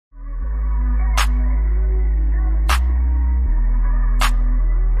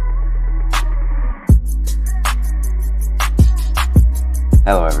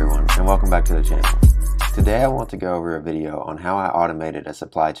Hello everyone, and welcome back to the channel. Today I want to go over a video on how I automated a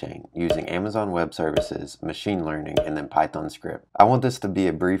supply chain using Amazon Web Services, machine learning, and then Python script. I want this to be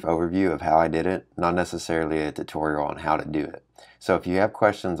a brief overview of how I did it, not necessarily a tutorial on how to do it. So if you have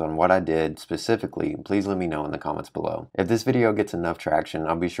questions on what I did specifically, please let me know in the comments below. If this video gets enough traction,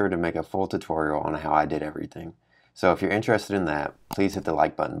 I'll be sure to make a full tutorial on how I did everything. So if you're interested in that, please hit the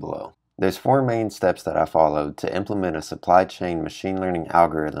like button below. There's 4 main steps that I followed to implement a supply chain machine learning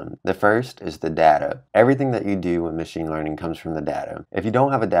algorithm. The first is the data. Everything that you do with machine learning comes from the data. If you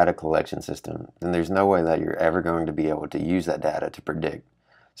don't have a data collection system, then there's no way that you're ever going to be able to use that data to predict.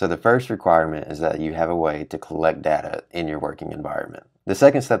 So the first requirement is that you have a way to collect data in your working environment. The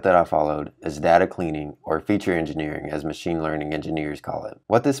second step that I followed is data cleaning, or feature engineering as machine learning engineers call it.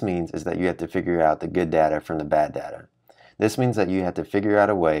 What this means is that you have to figure out the good data from the bad data. This means that you have to figure out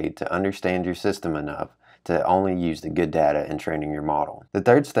a way to understand your system enough to only use the good data in training your model. The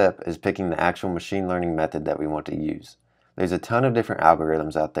third step is picking the actual machine learning method that we want to use. There's a ton of different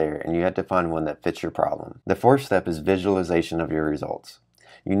algorithms out there, and you have to find one that fits your problem. The fourth step is visualization of your results.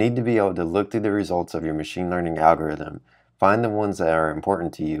 You need to be able to look through the results of your machine learning algorithm, find the ones that are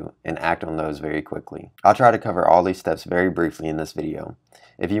important to you, and act on those very quickly. I'll try to cover all these steps very briefly in this video.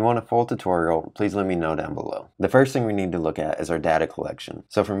 If you want a full tutorial, please let me know down below. The first thing we need to look at is our data collection.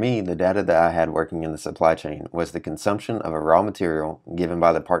 So for me, the data that I had working in the supply chain was the consumption of a raw material given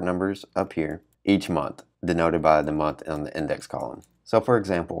by the part numbers up here each month, denoted by the month on the index column. So for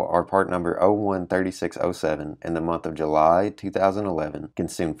example, our part number 013607 in the month of July 2011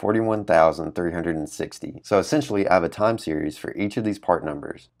 consumed 41,360. So essentially I have a time series for each of these part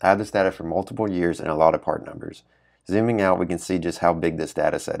numbers. I have this data for multiple years and a lot of part numbers. Zooming out, we can see just how big this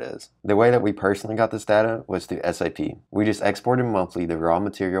data set is. The way that we personally got this data was through SAP. We just exported monthly the raw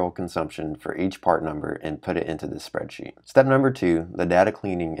material consumption for each part number and put it into this spreadsheet. Step number 2, the data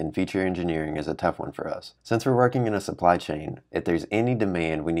cleaning and feature engineering, is a tough one for us. Since we're working in a supply chain, if there's any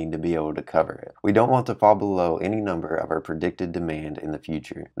demand, we need to be able to cover it. We don't want to fall below any number of our predicted demand in the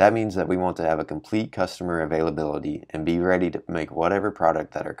future. That means that we want to have a complete customer availability and be ready to make whatever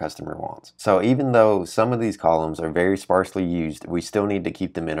product that our customer wants. So even though some of these columns are very sparsely used, we still need to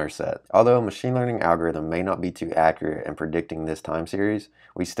keep them in our set. Although a machine learning algorithm may not be too accurate in predicting this time series,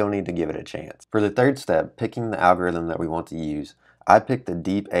 we still need to give it a chance. For the third step, picking the algorithm that we want to use, I picked the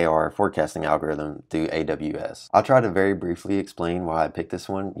deep AR forecasting algorithm through AWS. I'll try to very briefly explain why I picked this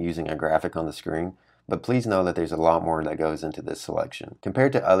one using a graphic on the screen, but please know that there's a lot more that goes into this selection.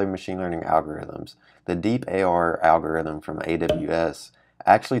 Compared to other machine learning algorithms, the deep AR algorithm from AWS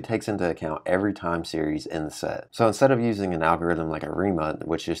actually takes into account every time series in the set. So instead of using an algorithm like ARIMA,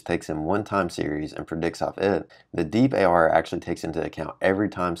 which just takes in one time series and predicts off it, the deep AR actually takes into account every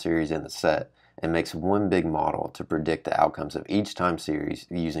time series in the set and makes one big model to predict the outcomes of each time series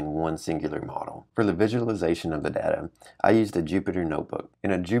using one singular model. For the visualization of the data, I used a Jupyter Notebook. In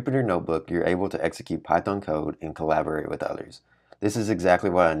a Jupyter Notebook, you're able to execute Python code and collaborate with others. This is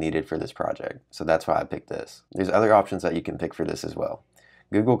exactly what I needed for this project, so that's why I picked this. There's other options that you can pick for this as well.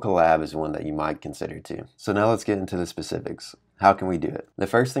 Google Colab is one that you might consider too. So now let's get into the specifics. How can we do it? The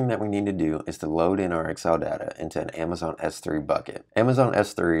first thing that we need to do is to load in our Excel data into an Amazon S3 bucket. Amazon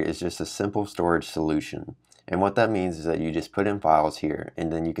S3 is just a simple storage solution. And what that means is that you just put in files here,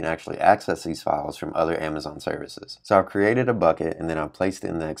 and then you can actually access these files from other Amazon services. So I've created a bucket, and then I've placed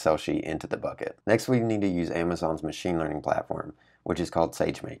in the Excel sheet into the bucket. Next, we need to use Amazon's machine learning platform, which is called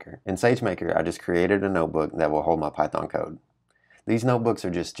SageMaker. In SageMaker, I just created a notebook that will hold my Python code. These notebooks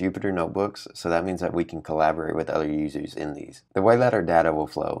are just Jupyter notebooks, so that means that we can collaborate with other users in these. The way that our data will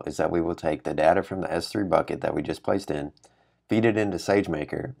flow is that we will take the data from the S3 bucket that we just placed in, feed it into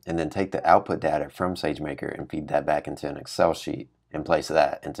SageMaker, and then take the output data from SageMaker and feed that back into an Excel sheet and place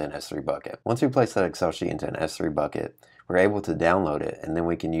that into an S3 bucket. Once we place that Excel sheet into an S3 bucket, we're able to download it, and then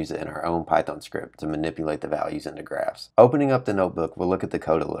we can use it in our own Python script to manipulate the values into graphs. Opening up the notebook, we'll look at the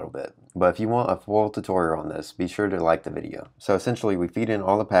code a little bit, but if you want a full tutorial on this, be sure to like the video. So essentially, we feed in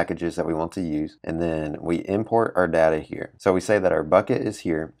all the packages that we want to use, and then we import our data here. So we say that our bucket is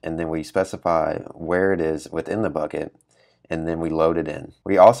here, and then we specify where it is within the bucket, and then we load it in.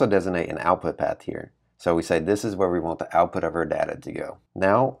 We also designate an output path here. So we say this is where we want the output of our data to go.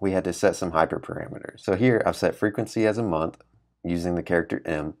 Now we had to set some hyperparameters. So here I've set frequency as a month using the character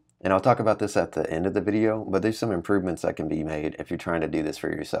M. And I'll talk about this at the end of the video, but there's some improvements that can be made if you're trying to do this for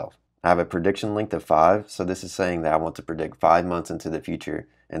yourself. I have a prediction length of 5, so this is saying that I want to predict 5 months into the future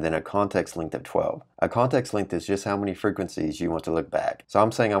and then a context length of 12. A context length is just how many frequencies you want to look back. So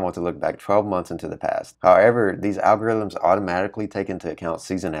I'm saying I want to look back 12 months into the past. However, these algorithms automatically take into account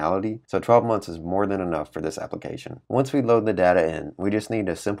seasonality, so 12 months is more than enough for this application. Once we load the data in, we just need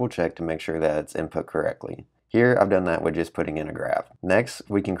a simple check to make sure that it's input correctly. Here, I've done that with just putting in a graph. Next,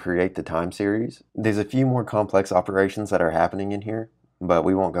 we can create the time series. There's a few more complex operations that are happening in here, but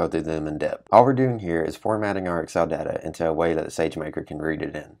we won't go through them in depth. All we're doing here is formatting our Excel data into a way that the SageMaker can read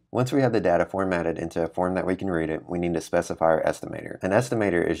it in. Once we have the data formatted into a form that we can read it, we need to specify our estimator. An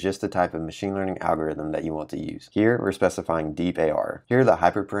estimator is just the type of machine learning algorithm that you want to use. Here, we're specifying deep AR. Here are the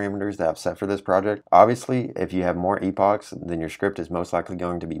hyperparameters that I've set for this project. Obviously, if you have more epochs, then your script is most likely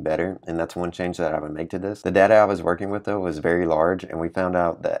going to be better, and that's one change that I would make to this. The data I was working with, though, was very large, and we found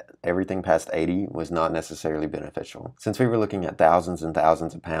out that everything past 80 was not necessarily beneficial. Since we were looking at thousands and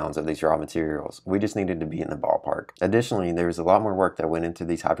thousands of pounds of these raw materials, we just needed to be in the ballpark. Additionally, there was a lot more work that went into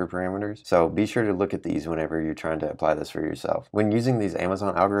these hyperparameters, so be sure to look at these whenever you're trying to apply this for yourself. When using these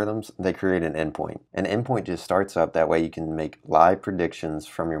Amazon algorithms, they create an endpoint. An endpoint just starts up, that way you can make live predictions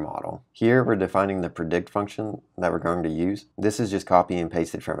from your model. Here, we're defining the predict function that we're going to use. This is just copy and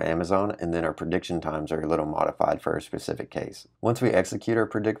pasted from Amazon, and then our prediction times are a little modified for a specific case. Once we execute our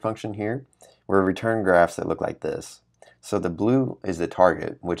predict function here, we'll return graphs that look like this. So the blue is the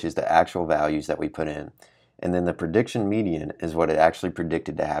target, which is the actual values that we put in. And then the prediction median is what it actually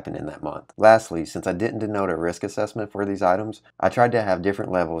predicted to happen in that month. Lastly, since I didn't denote a risk assessment for these items, I tried to have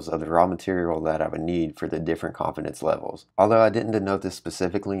different levels of the raw material that I would need for the different confidence levels. Although I didn't denote this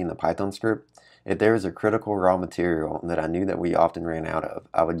specifically in the Python script, if there was a critical raw material that I knew that we often ran out of,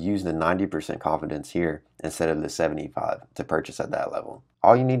 I would use the 90% confidence here instead of the 75 to purchase at that level.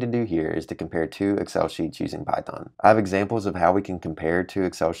 All you need to do here is to compare two Excel sheets using Python. I have examples of how we can compare two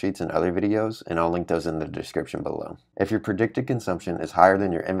Excel sheets in other videos, and I'll link those in the description below. If your predicted consumption is higher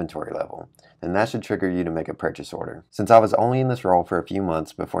than your inventory level, then that should trigger you to make a purchase order. Since I was only in this role for a few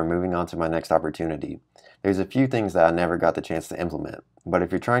months before moving on to my next opportunity, there's a few things that I never got the chance to implement, but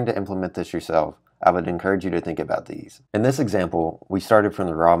if you're trying to implement this yourself, I would encourage you to think about these. In this example, we started from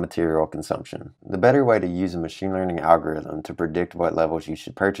the raw material consumption. The better way to use a machine learning algorithm to predict what levels you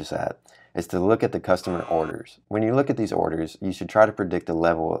should purchase at is to look at the customer orders. When you look at these orders, you should try to predict the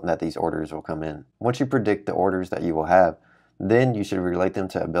level that these orders will come in. Once you predict the orders that you will have, then you should relate them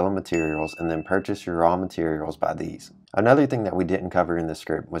to a bill of materials and then purchase your raw materials by these. Another thing that we didn't cover in the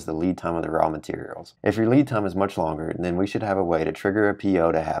script was the lead time of the raw materials. If your lead time is much longer, then we should have a way to trigger a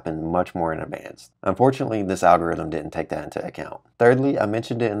PO to happen much more in advance. Unfortunately, this algorithm didn't take that into account. Thirdly, I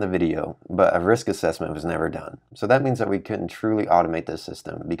mentioned it in the video, but a risk assessment was never done. So that means that we couldn't truly automate this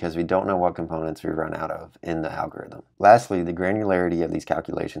system because we don't know what components we run out of in the algorithm. Lastly, the granularity of these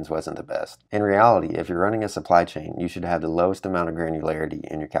calculations wasn't the best. In reality, if you're running a supply chain, you should have the lowest amount of granularity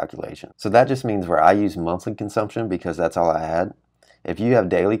in your calculation. So that just means where I use monthly consumption because that's all I had. If you have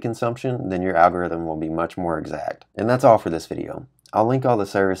daily consumption, then your algorithm will be much more exact. And that's all for this video. I'll link all the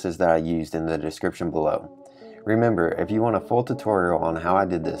services that I used in the description below. Remember, if you want a full tutorial on how I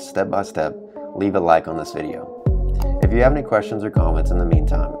did this step by step, leave a like on this video. If you have any questions or comments in the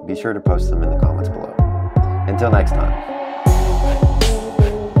meantime, be sure to post them in the comments below. Until next time.